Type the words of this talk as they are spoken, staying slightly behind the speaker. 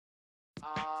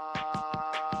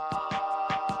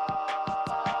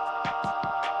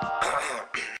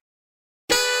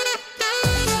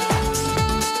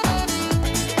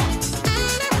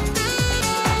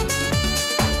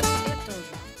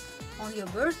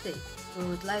birthday. We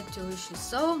would like to wish you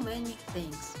so many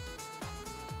things.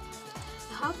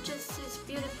 I hope just this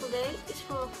beautiful day is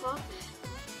full of love,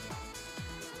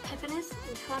 happiness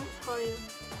and fun for you.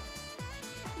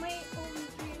 May all your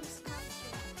dreams come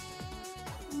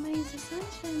true. May the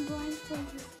sunshine bright for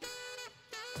you.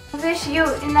 I wish you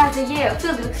another year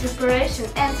filled with inspiration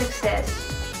and success.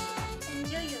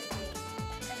 Enjoy your day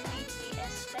and may it be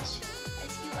as special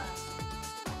as you are.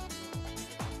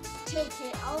 Take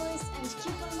care always and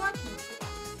keep on working.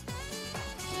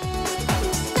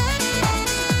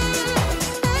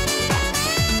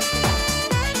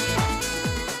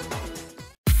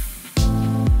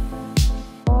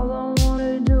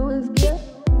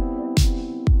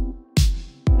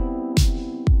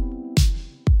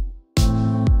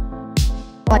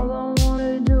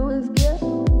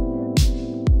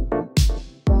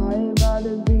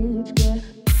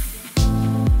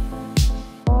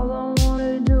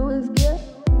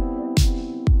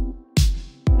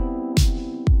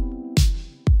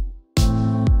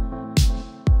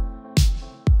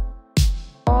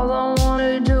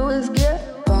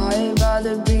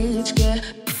 The beach, get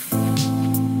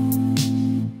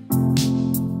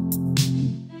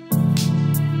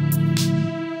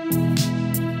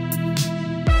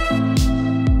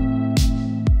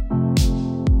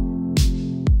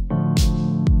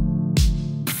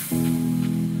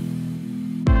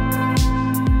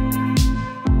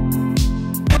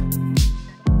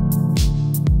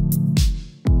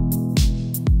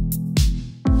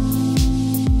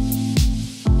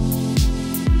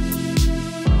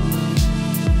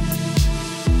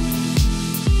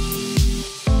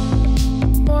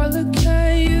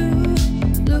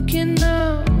looking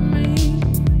at me.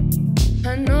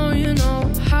 I know you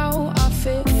know how I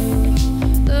feel.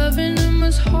 Loving him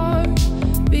was hard,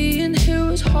 being here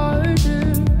was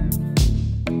harder.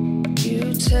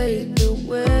 You take the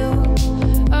wheel.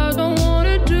 I don't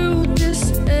wanna do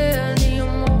this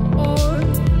anymore.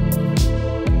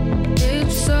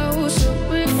 It's so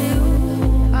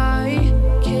surreal. I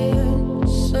can't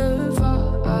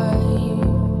survive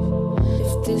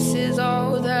if this is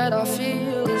all that I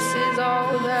feel. This is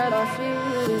all that I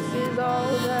feel. This is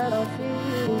all that I feel.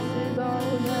 This is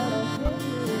all that I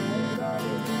feel.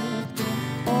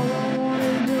 All I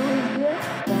wanna do is get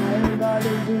by by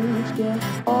the beach, get.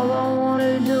 All I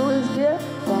wanna do is get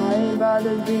by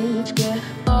the beach, get.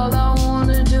 All I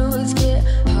wanna do is get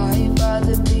high by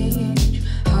the beach.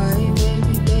 High,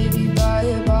 baby, baby,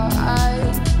 bye, bye.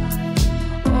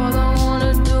 All I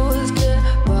wanna do is get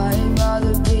by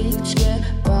the beach, get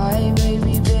by,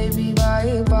 baby, baby,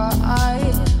 bye,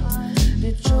 bye.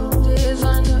 The truth is I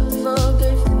never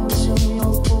gave into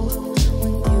your booth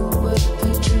when you were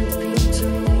a tribute to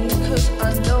me, 'cause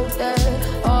I know that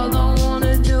all I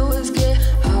wanna do is get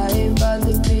high by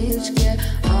the beach, get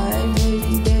high,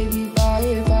 baby, baby,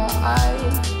 bye, bye.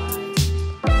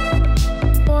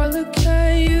 Boy, look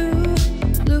at you,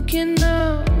 looking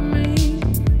at me.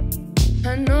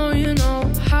 I know you know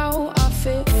how I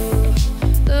feel.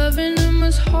 Loving him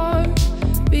was hard,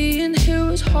 being here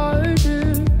was harder.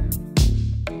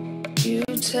 You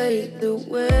take the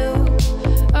wheel.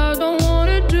 I don't want